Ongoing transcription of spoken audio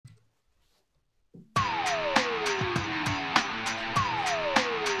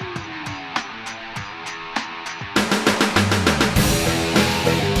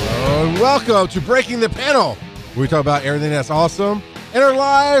Welcome to Breaking the Panel, where we talk about everything that's awesome in our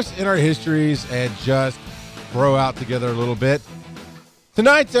lives, in our histories, and just throw out together a little bit.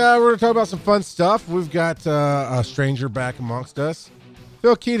 Tonight, we're going to talk about some fun stuff. We've got a stranger back amongst us.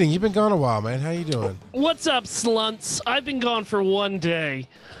 Phil Keating, you've been gone a while, man. How you doing? What's up, slunts? I've been gone for one day.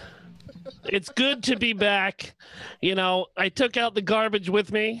 It's good to be back. You know, I took out the garbage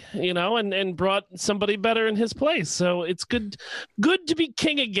with me, you know, and brought somebody better in his place. So it's good to be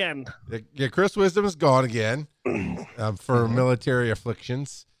king again. Yeah, Chris Wisdom is gone again for military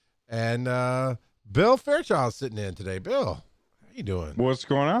afflictions. And Bill Fairchild's sitting in today. Bill, how you doing? What's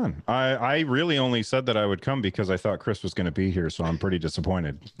going on? I really only said that I would come because I thought Chris was going to be here, so I'm pretty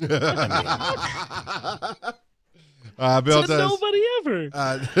disappointed. Bill said nobody ever.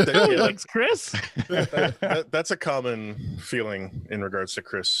 Nobody likes Chris. That's a common feeling in regards to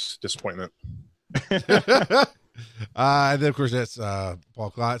Chris' disappointment. And then, of course, that's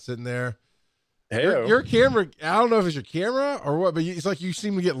Paul Klott sitting there. Hey, your camera, I don't know if it's your camera or what, but it's like you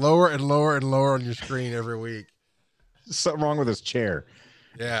seem to get lower and lower and lower on your screen every week. Something wrong with his chair.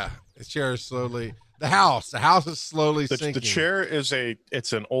 Yeah, his chair is slowly... The house is slowly sinking. The chair is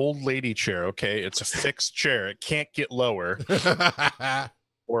it's an old lady chair, okay? It's a fixed chair. It can't get lower.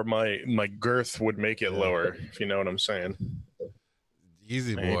 Or my girth would make it lower, if you know what I'm saying.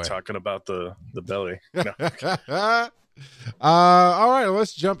 Easy boy. I ain't talking about the belly. No. All right,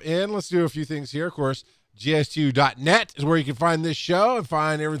 let's jump in. Let's do a few things here. Of course, gs2.net is where you can find this show and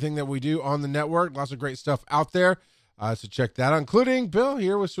find everything that we do on the network. Lots of great stuff out there. So check that out, including Bill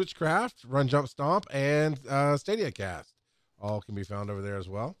here with Switchcraft, Run, Jump, Stomp, and Stadia Cast. All can be found over there as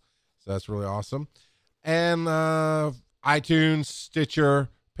well. So that's really awesome. And iTunes, Stitcher,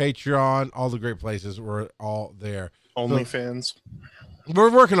 Patreon, all the great places. We're all there. OnlyFans. So,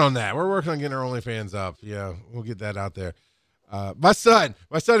 we're working on that. We're working on getting our OnlyFans up. Yeah, we'll get that out there. My son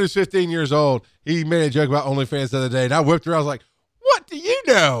who's 15 years old, he made a joke about OnlyFans the other day, and I whipped her. I was like, what do you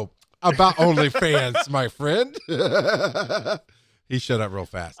know about OnlyFans, my friend? He shut up real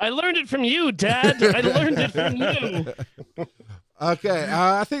fast. I learned it from you, Dad. I learned it from you. Okay,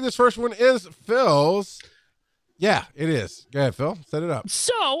 I think this first one is Phil's. Yeah, it is. Go ahead, Phil. Set it up.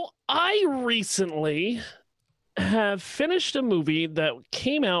 So I recently have finished a movie that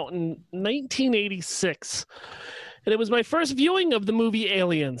came out in 1986. And it was my first viewing of the movie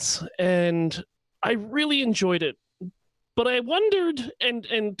Aliens. And I really enjoyed it. But I wondered,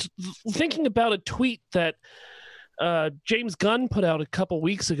 and thinking about a tweet that James Gunn put out a couple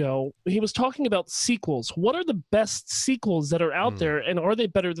weeks ago, he was talking about sequels. What are the best sequels that are out there, and are they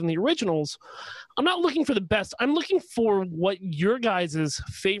better than the originals? I'm not looking for the best. I'm looking for what your guys'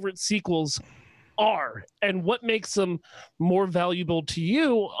 favorite sequels are, and what makes them more valuable to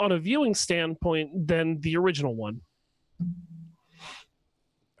you on a viewing standpoint than the original one.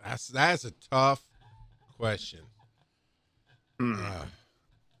 That's a tough question.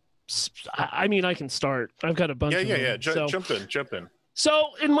 I mean, I can start. I've got a bunch of them. Yeah. Jump in. So,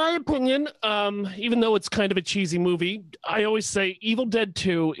 in my opinion, even though it's kind of a cheesy movie, I always say Evil Dead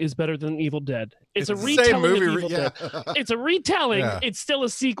 2 is better than Evil Dead. It's a retelling of Evil Dead. It's a retelling. Yeah. It's still a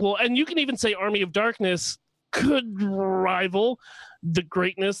sequel. And you can even say Army of Darkness could rival the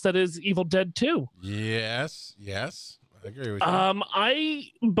greatness that is Evil Dead 2. Yes. I agree with you.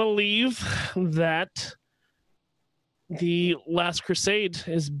 I believe that The Last Crusade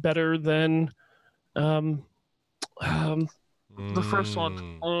is better than the first one.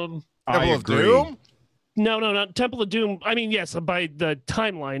 Temple of Doom? No, not Temple of Doom. I mean, yes, by the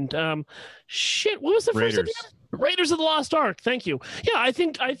timeline. What was the first again? Raiders of the Lost Ark. Thank you. Yeah, I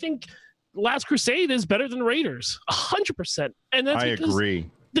think Last Crusade is better than Raiders. 100%. And that's because I agree.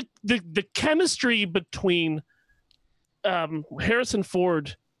 The chemistry between Harrison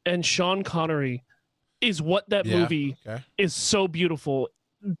Ford and Sean Connery is what that movie is so beautiful.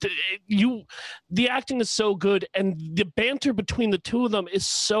 The acting is so good, and the banter between the two of them is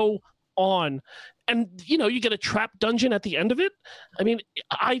so on. And, you know, you get a trap dungeon at the end of it. I mean,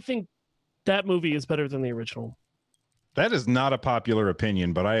 I think that movie is better than the original. That is not a popular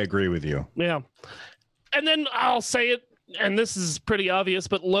opinion, but I agree with you. Yeah. And then I'll say it, and this is pretty obvious,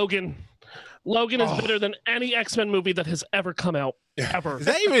 but Logan is better than any X-Men movie that has ever come out, ever. Is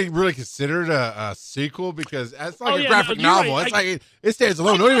that even really considered a sequel? Because that's like a graphic novel. Right. It's like it stands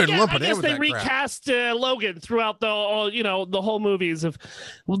alone. Don't even lump it in with that crap. I guess they recast Logan throughout the whole movies of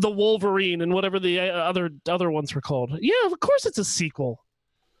the Wolverine and whatever the other ones were called. Yeah, of course it's a sequel.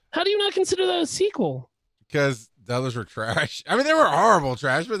 How do you not consider that a sequel? Because the others were trash. I mean, they were horrible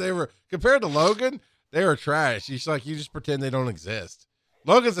trash, but they were, compared to Logan, they were trash. You just pretend they don't exist.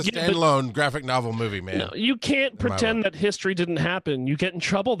 Logan's a Yeah, but- standalone graphic novel movie, man. No, you can't my pretend that history didn't happen. You get in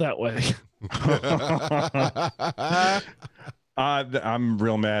trouble that way. I'm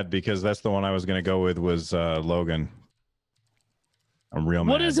real mad because that's the one I was going to go with was Logan. I'm real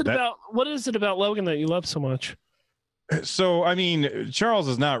mad. What is it about Logan that you love so much? So, I mean, Charles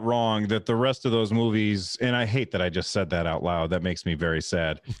is not wrong that the rest of those movies, and I hate that I just said that out loud. That makes me very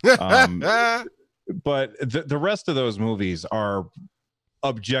sad. But the rest of those movies are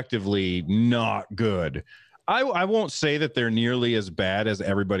objectively not good. I won't say that they're nearly as bad as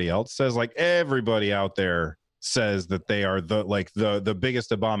everybody else says. Like everybody out there says that they are the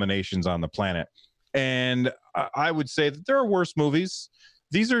biggest abominations on the planet. And I would say that there are worse movies.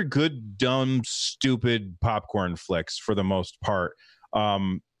 These are good, dumb, stupid popcorn flicks for the most part.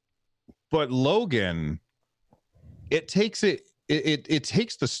 But Logan, it takes it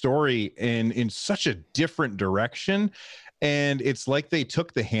takes the story in such a different direction. And it's like they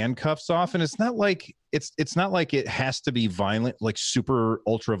took the handcuffs off, and it's not like it has to be violent, like super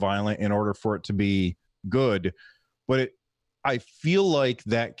ultra violent in order for it to be good. But I feel like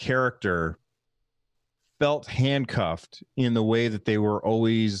that character felt handcuffed in the way that they were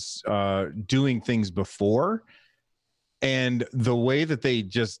always doing things before, and the way that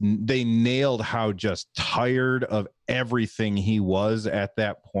they nailed how just tired of everything he was at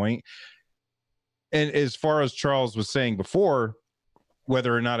that point. And as far as Charles was saying before,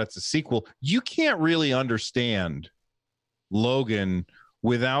 whether or not it's a sequel, you can't really understand Logan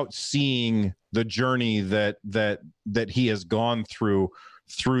without seeing the journey that he has gone through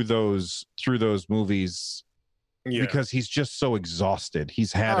those movies, because he's just so exhausted.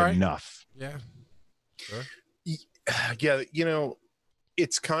 He's had enough. Yeah. Sure. Yeah,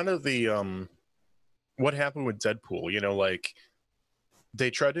 it's kind of the what happened with Deadpool, like they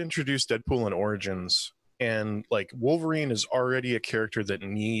tried to introduce Deadpool in Origins, and like Wolverine is already a character that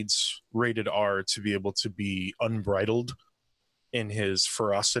needs rated R to be able to be unbridled in his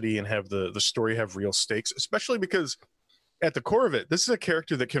ferocity and have the story have real stakes, especially because at the core of it, this is a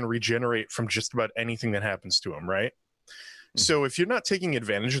character that can regenerate from just about anything that happens to him, right? Mm-hmm. So if you're not taking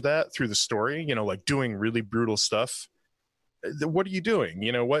advantage of that through the story, like doing really brutal stuff, what are you doing?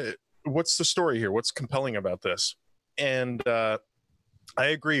 What's the story here? What's compelling about this? And I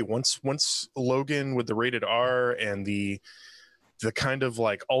agree. Once Logan with the rated R and the kind of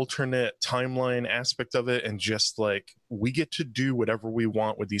like alternate timeline aspect of it, and just like we get to do whatever we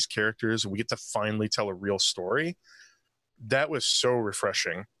want with these characters, we get to finally tell a real story. That was so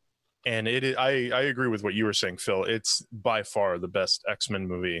refreshing. And I agree with what you were saying, Phil. It's by far the best X-Men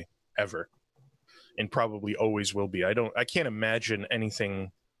movie ever, and probably always will be. I can't imagine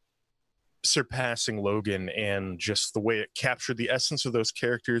anything surpassing Logan, and just the way it captured the essence of those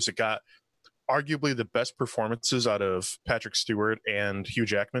characters. It got arguably the best performances out of Patrick Stewart and Hugh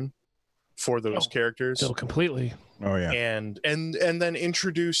Jackman for those characters. No, completely. Oh yeah. And then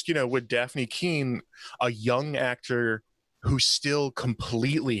introduced, with Daphne Keane, a young actor who still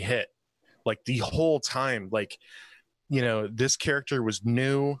completely hit, like the whole time. Like, this character was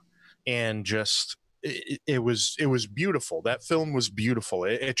new, and just it was beautiful. That film was beautiful.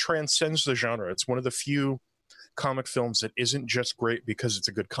 It transcends the genre. It's one of the few comic films that isn't just great because it's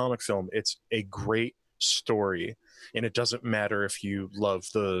a good comic film. It's a great story, and it doesn't matter if you love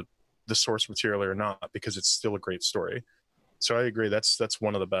the source material or not, because it's still a great story. So I agree. That's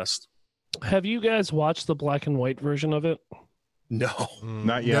one of the best. Have you guys watched the black and white version of it? No,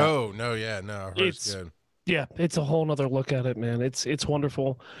 not yet. No. Yeah, no. It's good. Yeah, it's a whole nother look at it, man. It's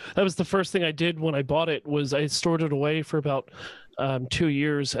wonderful. That was the first thing I did when I bought it. Was I stored it away for about 2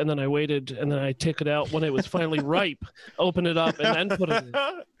 years, and then I waited, and then I took it out when it was finally ripe, opened it up, and then put it in.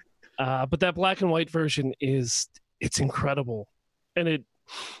 But that black and white version it's incredible, and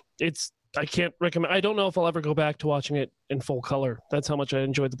it's I can't recommend. I don't know if I'll ever go back to watching it in full color. That's how much I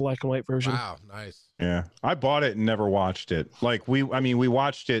enjoyed the black and white version. Wow, nice. Yeah, I bought it and never watched it. Like we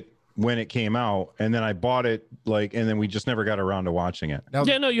watched it when it came out, and then I bought it, and then we just never got around to watching it. Now,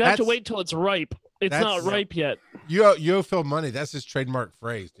 yeah, no, you have to wait till it's ripe. It's not ripe yet. You owe Phil money. That's his trademark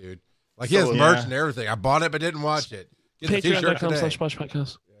phrase, dude. Like he has merch and everything. I bought it but didn't watch it. Get the t-shirt today.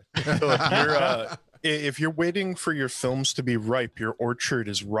 Patreon.com/podcast. If you're waiting for your films to be ripe, your orchard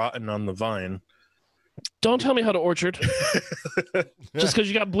is rotten on the vine. Don't tell me how to orchard. Just because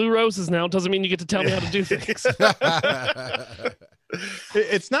you got blue roses now doesn't mean you get to tell me how to do things.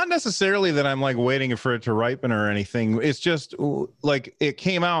 It's not necessarily that I'm like waiting for it to ripen or anything. It's just like it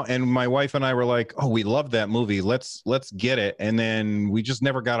came out and my wife and I were like, oh, we love that movie. Let's get it. And then we just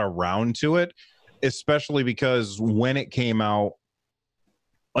never got around to it, especially because when it came out,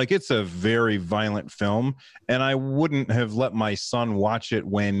 Like, it's a very violent film, and I wouldn't have let my son watch it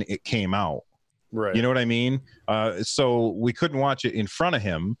when it came out. Right. You know what I mean? So we couldn't watch it in front of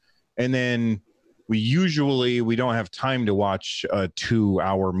him. And then we don't have time to watch a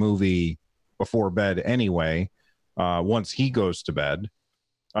 2-hour movie before bed anyway, once he goes to bed.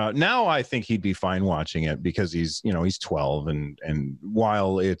 Now I think he'd be fine watching it because he's 12, and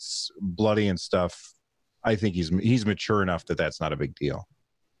while it's bloody and stuff, I think he's mature enough that that's not a big deal.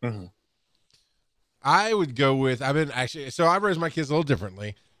 Mm-hmm. I would go with, I raised my kids a little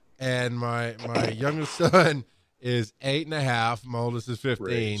differently, and my youngest son is 8.5, my oldest is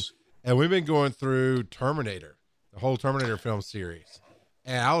 15, and we've been going through Terminator, the whole Terminator film series,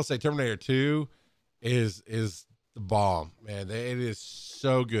 and I will say Terminator 2 is the bomb, man. It is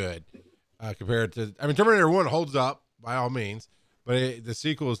so good compared to, Terminator 1 holds up by all means, but the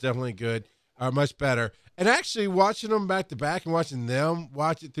sequel is definitely good, much better. And actually watching them back to back and watching them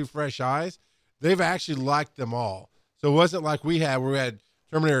watch it through fresh eyes, they've actually liked them all. So it wasn't like we had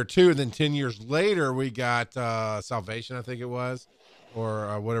Terminator 2, and then 10 years later we got Salvation, I think it was,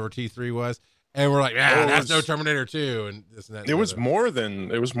 or whatever T3 was, and we're like, that's no Terminator 2, and this and that. It was more than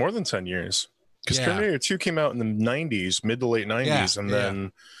 10 years, because Terminator 2 came out in the 90s, mid to late 90s, and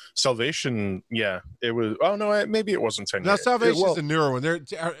then Salvation, it was. Oh no, maybe it wasn't 10 years. No, Salvation's a newer one. I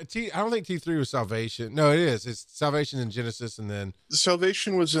don't think T3 was Salvation. No, it is. It's Salvation and Genesis, and then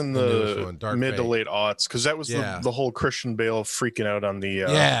Salvation was in the mid to late aughts, because that was the whole Christian Bale freaking out on the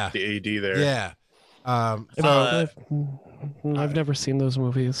AD there. Yeah. I've never seen those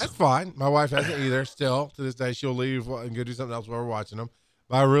movies. That's fine. My wife hasn't either. Still to this day, she'll leave and go do something else while we're watching them.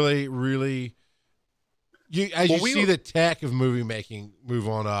 But I really, really. You see the tech of movie making move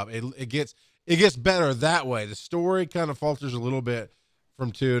on up, it gets better that way. The story kind of falters a little bit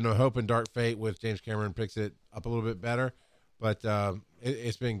from 2, No Hope and Dark Fate with James Cameron picks it up a little bit better, but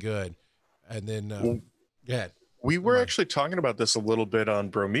it's been good. And then go ahead. We were actually talking about this a little bit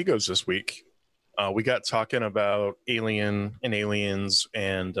on Bromigos this week. We got talking about Alien and Aliens,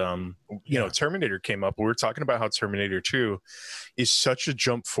 and Terminator came up. We were talking about how Terminator 2 is such a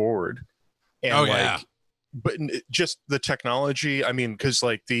jump forward, and but just the technology. Because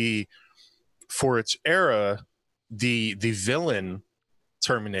for its era, the villain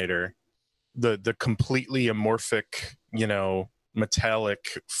Terminator, the completely amorphic,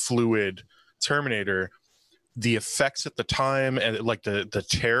 metallic fluid Terminator, the effects at the time, and the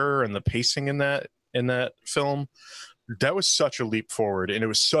terror and the pacing in that film, that was such a leap forward, and it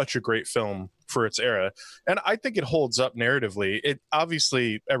was such a great film for its era. And I think it holds up narratively. It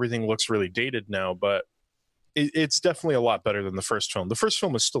obviously, everything looks really dated now, but it's definitely a lot better than the first film. The first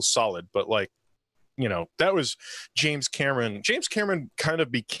film is still solid, but that was James Cameron. James Cameron kind of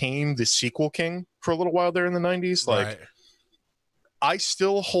became the sequel king for a little while there in the 90s. I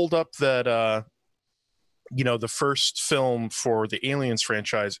still hold up that the first film for the Aliens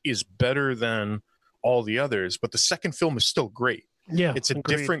franchise is better than all the others, but the second film is still great. Yeah, it's a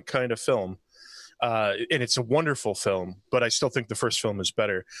different kind of film, and it's a wonderful film, but I still think the first film is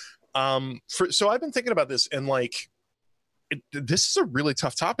better. So I've been thinking about this, and this is a really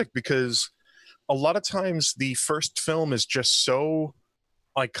tough topic, because a lot of times the first film is just so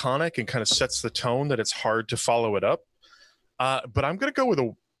iconic and kind of sets the tone that it's hard to follow it up. But I'm going to go with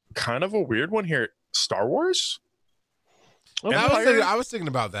a kind of a weird one here. Star Wars. I was thinking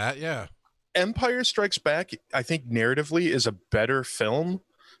about that. Yeah. Empire Strikes Back, I think narratively is a better film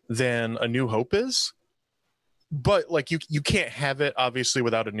than A New Hope is. But you can't have it obviously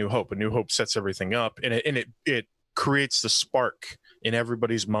without A New Hope. A New Hope sets everything up, and it creates the spark in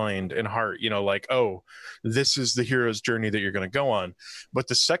everybody's mind and heart. This is the hero's journey that you're going to go on. But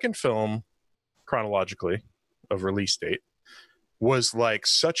the second film, chronologically, of release date, was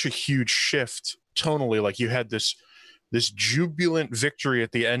such a huge shift tonally. You had this jubilant victory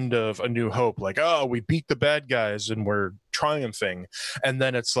at the end of A New Hope, we beat the bad guys and we're triumphing, and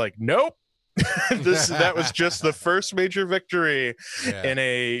then it's nope. That was just the first major victory in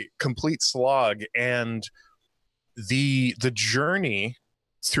a complete slog. And the journey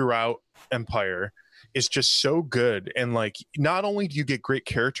throughout Empire is just so good, and not only do you get great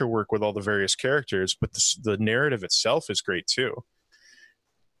character work with all the various characters, but the narrative itself is great too.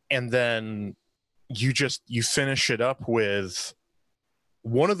 And then you finish it up with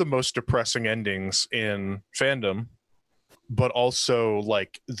one of the most depressing endings in fandom, but also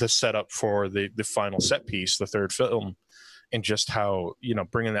the setup for the final set piece, the third film, and just how,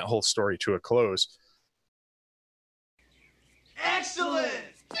 bringing that whole story to a close. Excellent.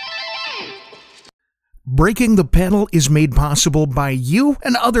 Breaking the Panel is made possible by you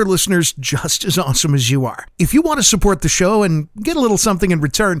and other listeners just as awesome as you are. If you want to support the show and get a little something in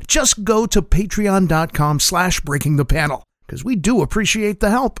return, just go to patreon.com/breakingthepanel, because we do appreciate the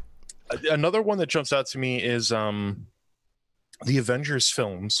help. Another one that jumps out to me is the Avengers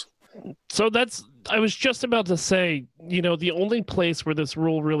films. So I was just about to say, the only place where this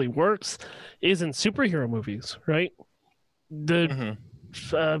rule really works is in superhero movies, right? The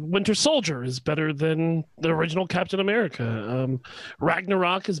Winter Soldier is better than the original Captain America.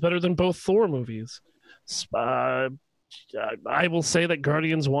 Ragnarok is better than both Thor movies. I will say that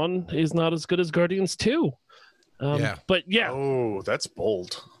Guardians 1 is not as good as Guardians 2. But yeah. Oh, that's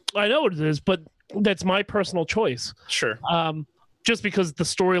bold. I know it is, but that's my personal choice. Sure. Just because the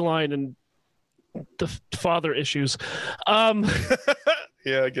storyline and the father issues. Yeah,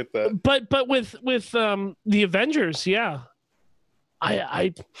 I get that. But with the Avengers, yeah.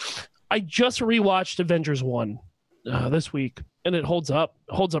 I just rewatched Avengers 1 this week, and it holds up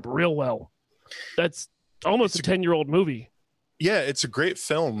real well. That's almost a 10-year-old movie. Yeah, it's a great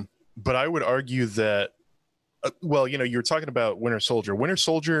film, but I would argue that you were talking about Winter Soldier. Winter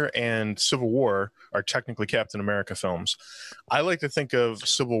Soldier and Civil War are technically Captain America films. I like to think of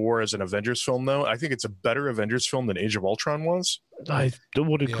Civil War as an Avengers film, though. I think it's a better Avengers film than Age of Ultron was. I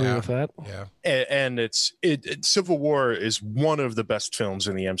would agree with that. Yeah, and Civil War is one of the best films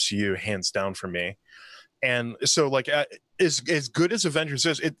in the MCU, hands down for me. And so, as good as Avengers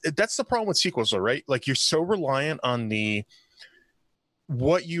is, that's the problem with sequels, though, right? Like, you're so reliant on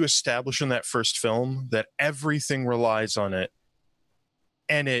what you establish in that first film that everything relies on it,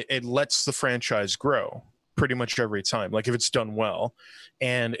 and it lets the franchise grow pretty much every time, like if it's done well.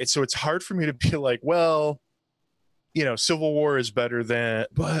 And so it's hard for me to be like, well, Civil War is better than,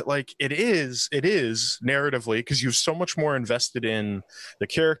 but it is narratively, because you're so much more invested in the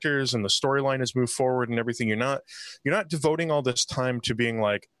characters and the storyline has moved forward and everything. You're not devoting all this time to being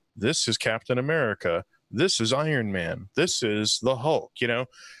like, this is Captain America, this is Iron Man, this is the Hulk,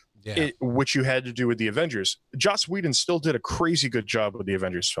 which you had to do with the Avengers. Joss Whedon still did a crazy good job with the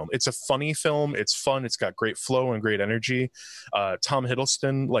Avengers film. It's a funny film. It's fun. It's got great flow and great energy. Tom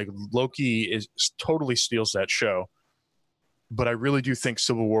Hiddleston, like Loki, totally steals that show. But I really do think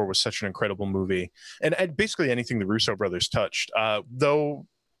Civil War was such an incredible movie. And basically anything the Russo brothers touched. Though,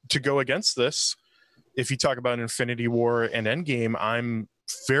 to go against this, if you talk about Infinity War and Endgame, I'm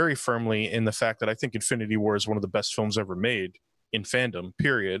very firmly in the fact that I think Infinity War is one of the best films ever made in fandom,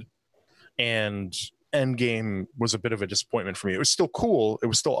 period. And Endgame was a bit of a disappointment for me. It was still cool. It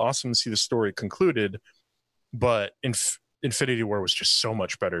was still awesome to see the story concluded, but Infinity War was just so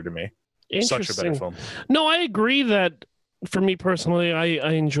much better to me. Such a better film. No, I agree that for me personally,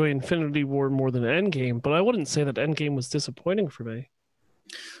 I enjoy Infinity War more than Endgame, but I wouldn't say that Endgame was disappointing for me.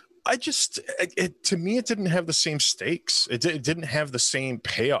 To me, it didn't have the same stakes. It didn't have the same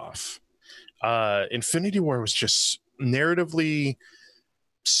payoff. Infinity War was just narratively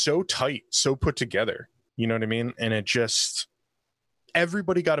so tight, so put together. You know what I mean? And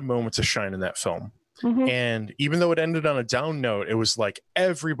everybody got a moment to shine in that film. Mm-hmm. And even though it ended on a down note, it was like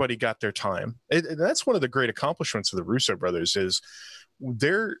everybody got their time. And that's one of the great accomplishments of the Russo brothers is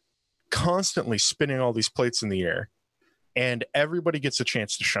they're constantly spinning all these plates in the air, and everybody gets a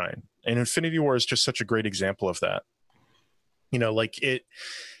chance to shine. And Infinity War is just such a great example of that. You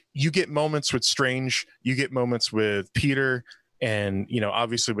get moments with Strange, you get moments with Peter, and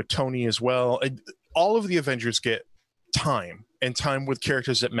obviously with Tony as well. All of the Avengers get time with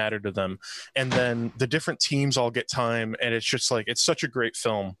characters that matter to them, and then the different teams all get time, and it's just it's such a great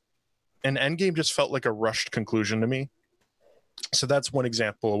film. And Endgame just felt like a rushed conclusion to me. So that's one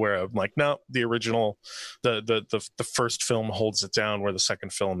example where I'm like, no, the original, the first film holds it down, where the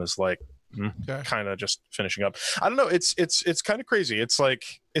second film is kind of just finishing up. I don't know. It's kind of crazy. It's a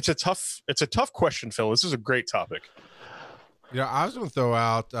tough question, Phil. This is a great topic. I was going to throw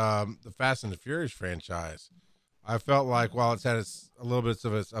out the Fast and the Furious franchise. I felt like while it's had a little bit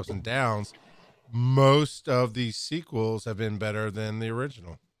of its ups and downs, most of these sequels have been better than the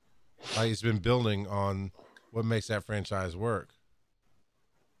original. It's been building on what makes that franchise work.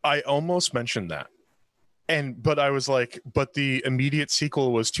 I almost mentioned that. But I was like, but the immediate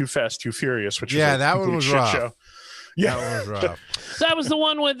sequel was Too Fast, Too Furious, which is that one was rough. Show. Yeah, that one was rough. That was the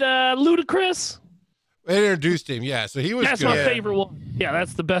one with Ludacris. They introduced him, yeah. So he was. That's good. my favorite one. Yeah,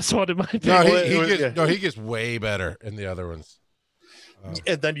 that's the best one in my opinion. He gets way better in the other ones.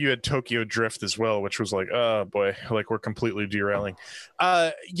 And then you had Tokyo Drift as well, which was oh boy, we're completely derailing.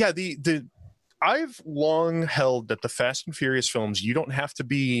 I've long held that the Fast and Furious films, you don't have to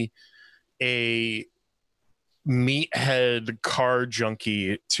be a meathead car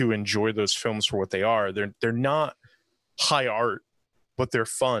junkie to enjoy those films for what they are. They're not high art, but they're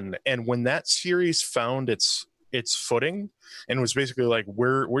fun. And when that series found its footing and was basically like,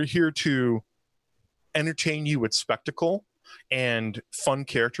 we're here to entertain you with spectacle and fun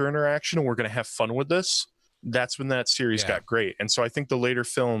character interaction, and we're going to have fun with this, that's when that series got great. And so I think the later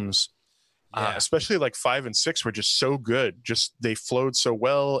films, especially like 5 and 6, were just so good. Just they flowed so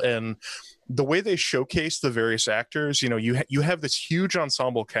well, and the way they showcase the various actors, you know, you have this huge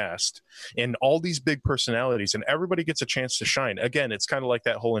ensemble cast and all these big personalities, and everybody gets a chance to shine. Again, it's kind of like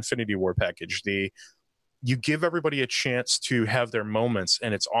that whole Infinity War package. You give everybody a chance to have their moments,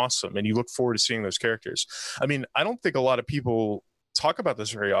 and it's awesome, and you look forward to seeing those characters. I mean, I don't think a lot of people talk about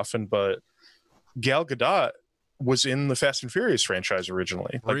this very often, but Gal Gadot was in the Fast and Furious franchise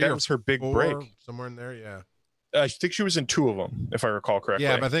originally. Like, that was her big break. Somewhere in there, yeah. I think she was in 2 of them, if I recall correctly.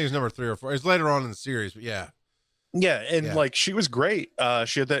 Yeah, but I think it's number 3 or 4. It's later on in the series, but yeah. Yeah, and like, she was great.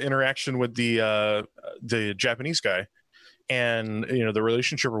 She had that interaction with the Japanese guy, and you know, the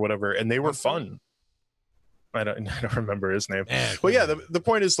relationship or whatever, and they were fun. I don't remember his name. But yeah, the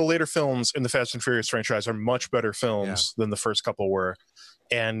point is, the later films in the Fast and Furious franchise are much better films than the first couple were.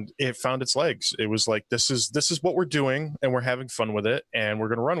 And it found its legs. It was like, this is what we're doing, and we're having fun with it, and we're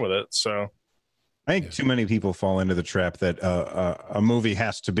going to run with it. So I think too many people fall into the trap that a movie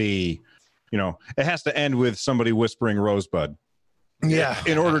has to be, you know, it has to end with somebody whispering Rosebud. Yeah.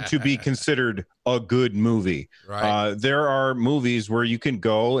 In order to be considered a good movie. Right. There are movies where you can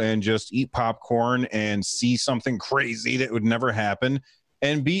go and just eat popcorn and see something crazy that would never happen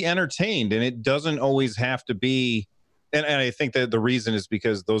and be entertained. And it doesn't always have to be. And I think that the reason is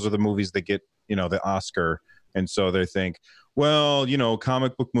because those are the movies that get, you know, the Oscar. And so they think, well, you know,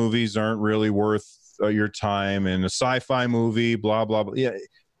 comic book movies aren't really worth your time, and a sci-fi movie, blah, blah, blah. Yeah.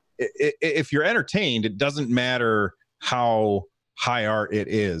 If you're entertained, it doesn't matter how high art it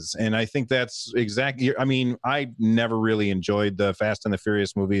is. And I think that's exactly, I mean, I never really enjoyed the Fast and the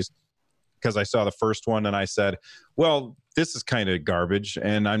Furious movies because I saw the first one and I said, well, this is kind of garbage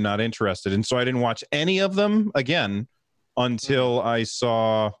and I'm not interested. And so I didn't watch any of them again until I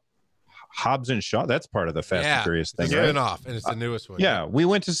saw Hobbs and Shaw. That's part of the Fast and Furious thing, right? Off, and it's the newest one. Yeah, we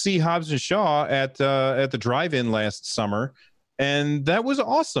went to see Hobbs and Shaw at the drive-in last summer, and that was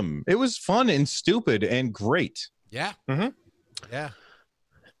awesome. It was fun and stupid and great. Yeah. Mm-hmm. Yeah.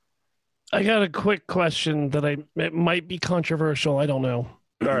 I got a quick question that it might be controversial. I don't know.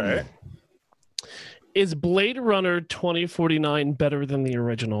 All right. Is Blade Runner 2049 better than the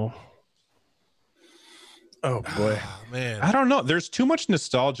original? Oh boy, man. I don't know. There's too much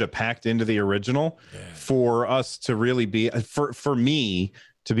nostalgia packed into the original for us to really be for me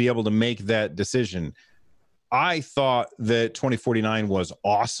to be able to make that decision. I thought that 2049 was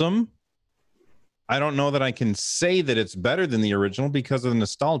awesome. I don't know that I can say that it's better than the original because of the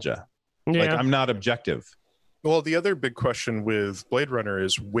nostalgia. Yeah. Like, I'm not objective. Well, the other big question with Blade Runner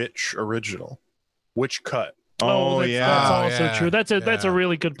is which original, which cut. That's also true. That's a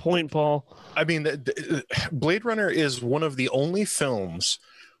really good point, Paul. I mean, Blade Runner is one of the only films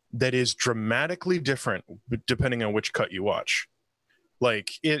that is dramatically different depending on which cut you watch.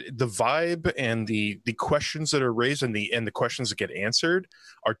 Like, the vibe and the questions that are raised and the questions that get answered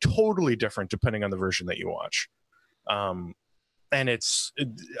are totally different depending on the version that you watch. And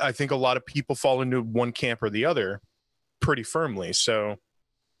I think a lot of people fall into one camp or the other pretty firmly. So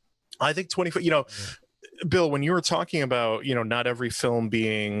I think 20, you know, Bill, when you were talking about, you know, not every film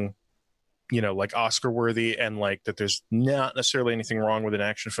being, you know, like Oscar worthy, and like that there's not necessarily anything wrong with an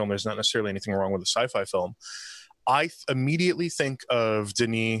action film, there's not necessarily anything wrong with a sci-fi film, I immediately think of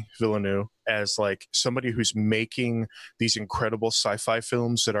Denis Villeneuve as like somebody who's making these incredible sci-fi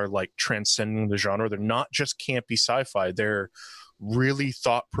films that are like transcending the genre. They're not just campy sci-fi. They're really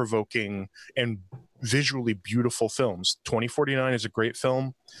thought-provoking and visually beautiful films. 2049 is a great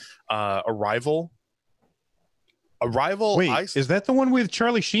film. Arrival. Wait, is that the one with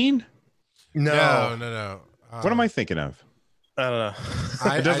Charlie Sheen? No. What am I thinking of? I don't know.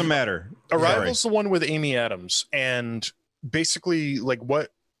 It doesn't matter. Arrival's the one with Amy Adams, and basically, like,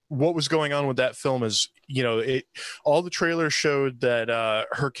 what was going on with that film is, you know, all the trailers showed that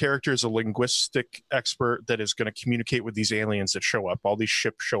her character is a linguistic expert that is going to communicate with these aliens that show up. All these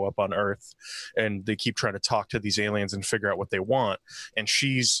ships show up on Earth, and they keep trying to talk to these aliens and figure out what they want. And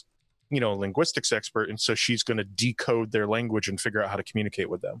she's, you know, a linguistics expert, and so she's going to decode their language and figure out how to communicate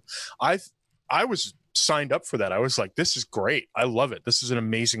with them. I was signed up for that. I was like, this is great. I love it. This is an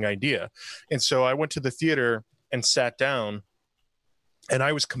amazing idea. And so I went to the theater and sat down, And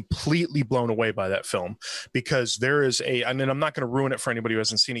I was completely blown away by that film, because there is I mean, I'm not going to ruin it for anybody who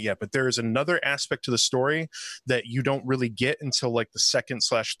hasn't seen it yet, but there is another aspect to the story that you don't really get until like the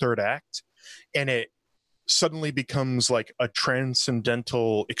second/third act. And it suddenly becomes like a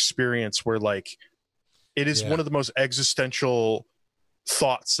transcendental experience where like it is one of the most existential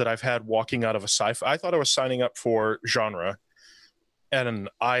thoughts that I've had walking out of a sci-fi. I thought I was signing up for genre, and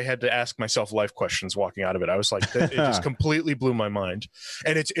I had to ask myself life questions walking out of it. I was like, it just completely blew my mind.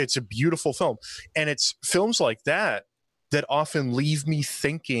 And it's a beautiful film. And it's films like that that often leave me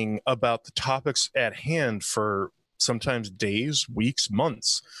thinking about the topics at hand for sometimes days, weeks,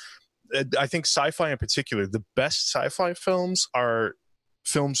 months. I think sci-fi in particular, the best sci-fi films are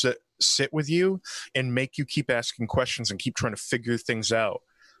films that sit with you and make you keep asking questions and keep trying to figure things out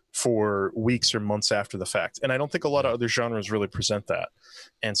for weeks or months after the fact. And I don't think a lot of other genres really present that.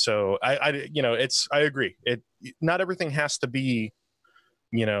 And so I agree. Not everything has to be,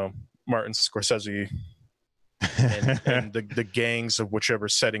 Martin Scorsese and the gangs of whichever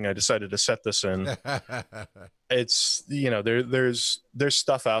setting I decided to set this in. It's, there's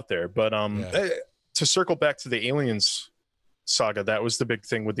stuff out there, but to circle back to the Aliens saga, that was the big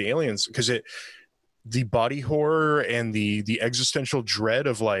thing with the Aliens, because the body horror and the existential dread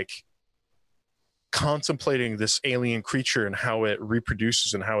of like contemplating this alien creature and how it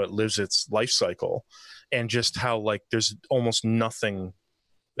reproduces and how it lives its life cycle, and just how like there's almost nothing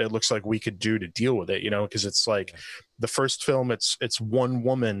it looks like we could do to deal with it, because it's like the first film, it's one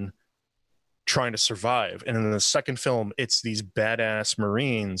woman trying to survive, and in the second film it's these badass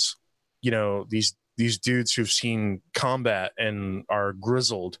Marines, these dudes who've seen combat and are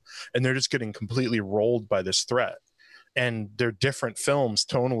grizzled, and they're just getting completely rolled by this threat. And they're different films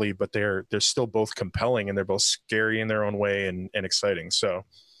tonally, but they're still both compelling, and they're both scary in their own way and exciting. So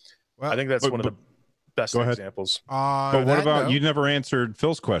I think that's one of the best examples. But what about, you never answered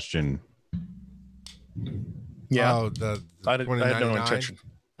Phil's question. Yeah. I had no intention.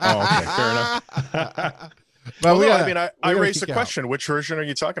 Okay, fair enough. But I raised the question, which version are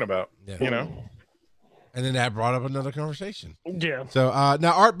you talking about? Yeah. And then that brought up another conversation. Yeah. So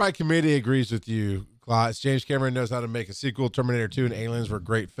now Art by Committee agrees with you, Klaus. James Cameron knows how to make a sequel. Terminator 2 and Aliens were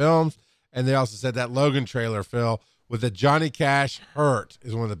great films. And they also said that Logan trailer, Phil, with the Johnny Cash Hurt,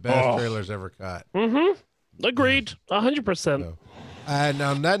 is one of the best trailers ever cut. Mm-hmm. Agreed. 100%. So, and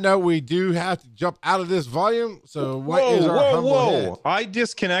on that note, we do have to jump out of this volume. So what is our humble hit? I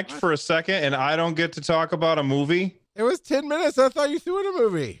disconnect for a second and I don't get to talk about a movie? It was 10 minutes. I thought you threw in a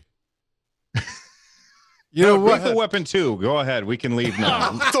movie. You know what? Lethal Weapon 2. Go ahead. We can leave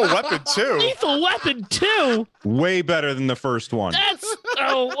now. Lethal Weapon 2? Lethal Weapon 2? Way better than the first one.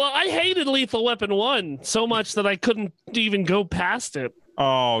 I hated Lethal Weapon 1 so much that I couldn't even go past it.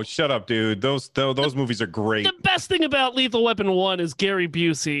 Oh, shut up, dude. Those movies are great. The best thing about Lethal Weapon 1 is Gary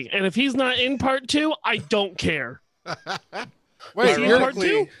Busey. And if he's not in part 2, I don't care. Wait, you're part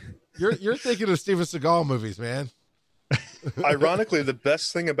 2? You're thinking of Steven Seagal movies, man. Ironically, the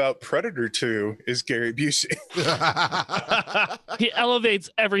best thing about Predator 2 is Gary Busey. He elevates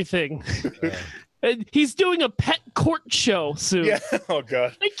everything. And he's doing a pet court show soon. Yeah. Oh,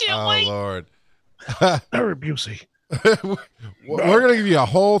 God. I can't wait. Oh, Lord. Gary Busey. We're going to give you a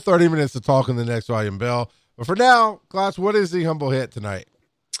whole 30 minutes to talk in the next volume, Bill. But for now, Klaus, what is the humble hit tonight?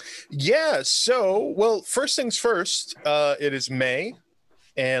 Yeah. So, well, first things first, it is May.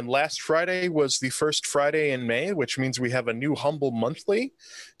 And last Friday was the first Friday in May, which means we have a new Humble Monthly.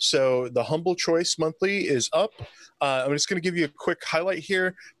 So the Humble Choice Monthly is up. I'm just going to give you a quick highlight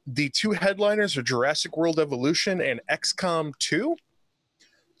here. The two headliners are Jurassic World Evolution and XCOM 2.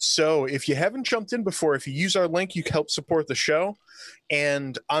 So if you haven't jumped in before, if you use our link, you can help support the show.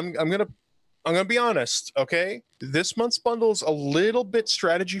 And I'm gonna be honest, okay? This month's bundle is a little bit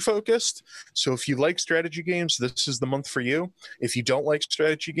strategy focused. So if you like strategy games, this is the month for you. If you don't like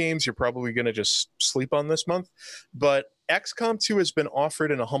strategy games, you're probably gonna just sleep on this month. But XCOM 2 has been offered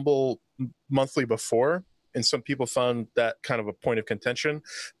in a Humble Monthly before, and some people found that kind of a point of contention.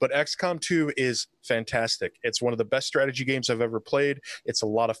 But XCOM 2 is fantastic. It's one of the best strategy games I've ever played. It's a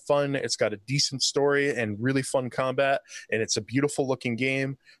lot of fun. It's got a decent story and really fun combat, and it's a beautiful looking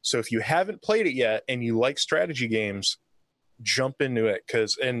game. So if you haven't played it yet and you like strategy games, jump into it.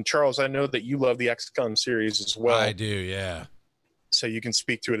 And Charles, I know that you love the XCOM series as well. I do, yeah. So you can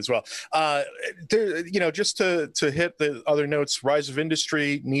speak to it as well. Just to hit the other notes: Rise of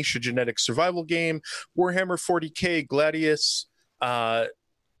Industry, niche genetic survival game; Warhammer 40K, Gladius;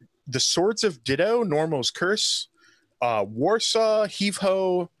 The Swords of Ditto, Normo's Curse; Warsaw, Heave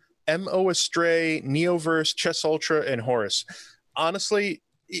Ho, MO Astray, Neoverse, Chess Ultra, and Horus. Honestly,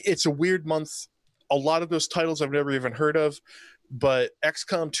 it's a weird month. A lot of those titles I've never even heard of. but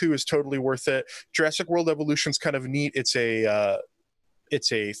XCOM 2 is totally worth it. Jurassic World Evolution's kind of neat. It's a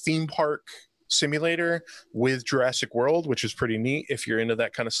theme park simulator with Jurassic World, which is pretty neat if you're into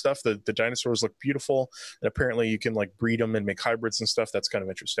that kind of stuff. The dinosaurs look beautiful, and apparently you can like breed them and make hybrids and stuff. That's kind of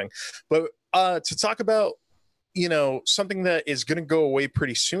interesting. But to talk about, you know, something that is going to go away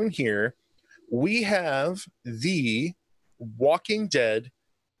pretty soon here, we have the Walking Dead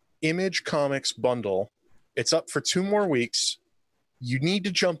Image Comics bundle. It's up for 2 more weeks. You need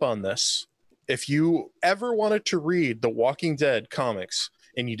to jump on this. If you ever wanted to read the Walking Dead comics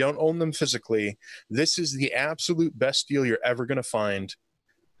and you don't own them physically, this is the absolute best deal you're ever going to find.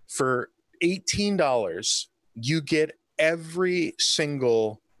 For $18, you get every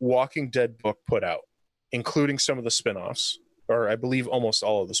single Walking Dead book put out, including some of the spinoffs, or I believe almost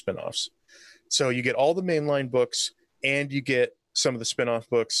all of the spinoffs. So you get all the mainline books and you get some of the spinoff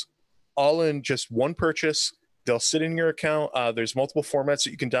books all in just one purchase. They'll sit in your account. There's multiple formats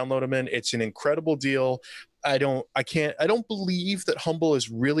that you can download them in. It's an incredible deal. I don't believe that Humble has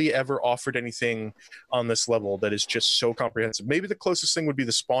really ever offered anything on this level that is just so comprehensive. Maybe the closest thing would be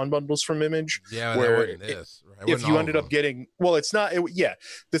the Spawn bundles from Image. Yeah, where if you ended up getting, well, it's not.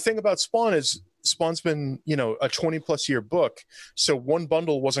 The thing about Spawn is Spawn's been, you know, a 20+ year book, so one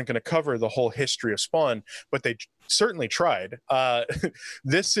bundle wasn't going to cover the whole history of Spawn, but they certainly tried.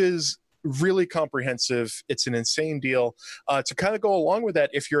 This is really comprehensive. It's an insane deal. To kind of go along with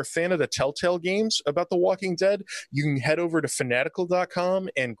that, if you're a fan of the Telltale games about The Walking Dead, you can head over to fanatical.com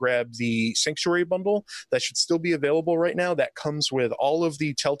and grab the Sanctuary bundle. That should still be available right now. That comes with all of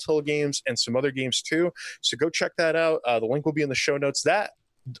the Telltale games and some other games too. So go check that out. The link will be in the show notes. That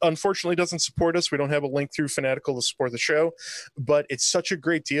unfortunately doesn't support us. We don't have a link through Fanatical to support the show, but it's such a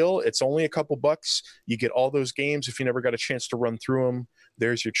great deal. It's only a couple bucks. You get all those games. If you never got a chance to run through them,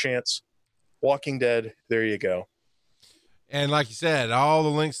 there's your chance. Walking Dead, there you go. And like you said, all the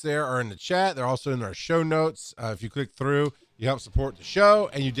links there are in the chat. They're also in our show notes. If you click through, you help support the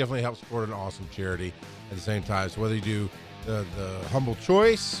show, and you definitely help support an awesome charity at the same time. So whether you do the Humble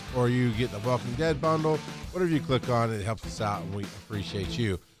Choice or you get the Walking Dead bundle, whatever you click on, it helps us out, and we appreciate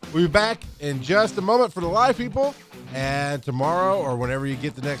you. We'll be back in just a moment for the live people, and tomorrow or whenever you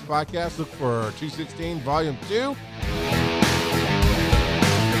get the next podcast, look for 216 Volume 2.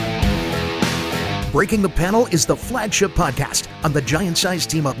 Breaking the Panel is the flagship podcast on the Giant Size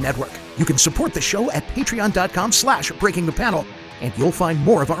Team Up Network. You can support the show at patreon.com/breakingthepanel, and you'll find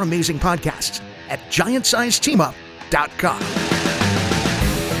more of our amazing podcasts at giantsizeteamup.com.